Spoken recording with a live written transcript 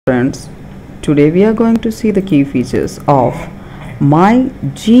Friends, today we are going to see the key features of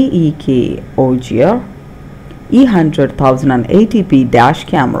MyGEKOgear E100 1080p dash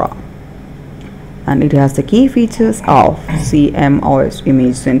camera, and it has the key features of CMOS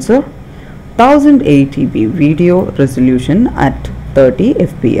image sensor, 1080p video resolution at 30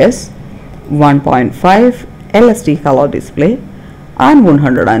 fps, 1.5 LSD color display, and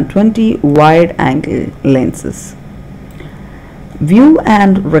 120 wide angle lenses. View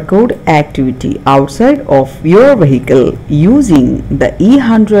and record activity outside of your vehicle using the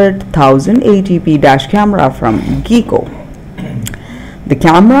E100 1080p dash camera from MyGEKO. The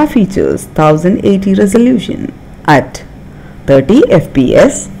camera features 1080 resolution at 30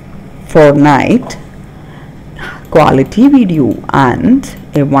 fps for night quality video and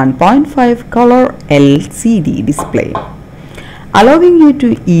a 1.5 color LCD display, allowing you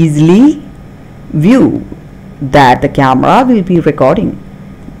to easily view that the camera will be recording.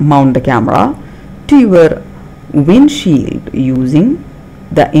 Mount the camera to your windshield using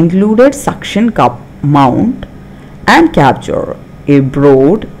the included suction cup mount and capture a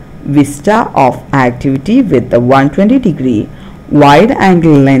broad vista of activity with the 120-degree wide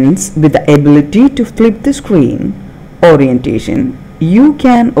angle lens with the ability to flip the screen orientation. You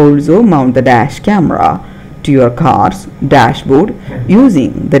can also mount the dash camera to your car's dashboard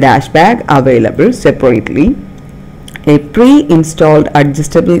using the dash bag available separately. A pre-installed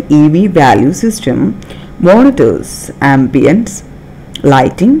adjustable EV value system monitors ambience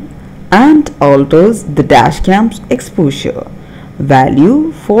lighting and alters the dash cam's exposure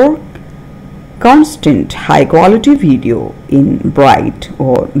value for constant high-quality video in bright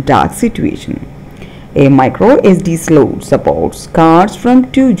or dark situation. A micro SD slot supports cards from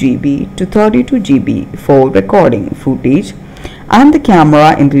 2 GB to 32 GB for recording footage, and the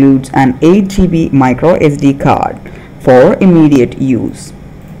camera includes an 8 GB micro SD card for immediate use.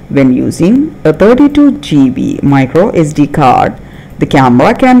 When using a 32 GB micro SD card, the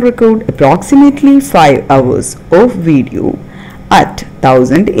camera can record approximately 5 hours of video at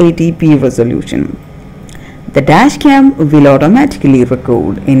 1080p resolution. The dash cam will automatically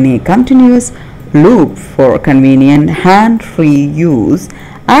record in a continuous loop for convenient hand-free use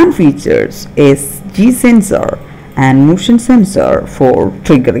and features a G sensor and motion sensor for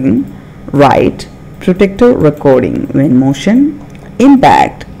triggering right protector recording when motion,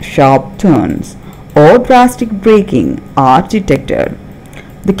 impact, sharp turns, or drastic braking are detected.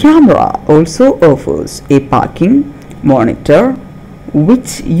 The camera also offers a parking monitor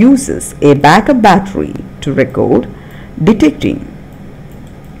which uses a backup battery to record detecting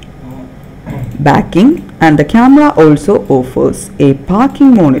backing, and the camera also offers a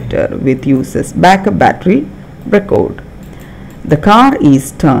parking monitor which uses backup battery record. The car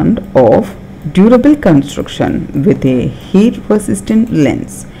is turned off. Durable construction with a heat-resistant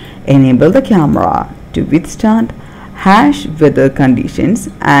lens enable the camera to withstand harsh weather conditions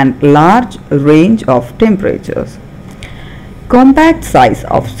and large range of temperatures. Compact size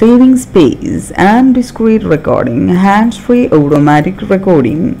of saving space and discrete recording, hands-free automatic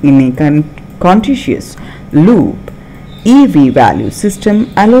recording in a continuous loop EV value system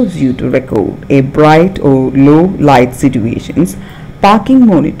allows you to record a bright or low light situations, parking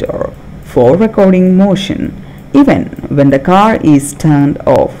monitor for recording motion even when the car is turned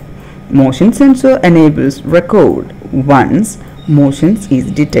off. Motion sensor enables record once motion is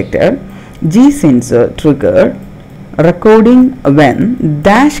detected. G sensor trigger recording when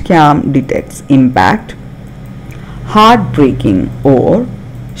dash cam detects impact, hard braking or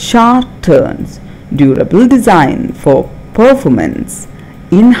sharp turns. Durable design for performance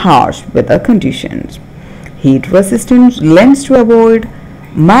in harsh weather conditions. Heat resistant lens to avoid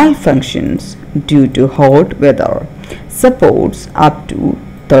malfunctions due to hot weather. Supports up to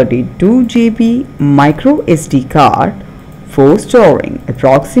 32 GB micro SD card for storing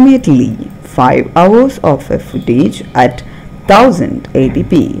approximately 5 hours of footage at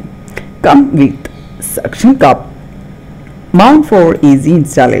 1080p. Come with suction cup mount for easy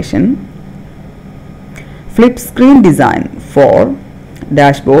installation. Flip screen design for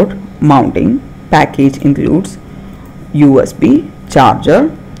dashboard mounting. Package includes USB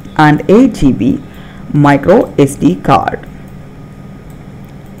charger and 8 GB micro SD card.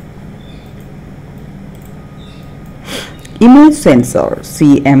 Image sensor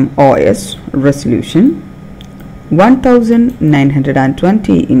CMOS resolution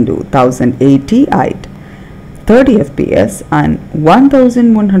 1920 × 1080 at 30 fps and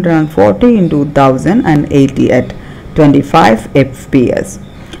 1140 × 1080 at 25 fps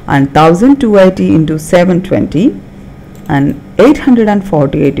and 1280 × 720 and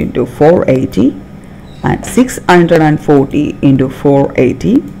 848 × 480 and 640 into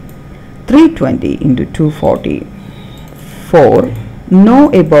 480, 320 into 240. 4.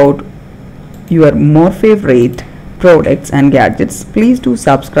 Know about your more favorite products and gadgets. Please do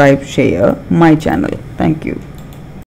subscribe, share my channel. Thank you.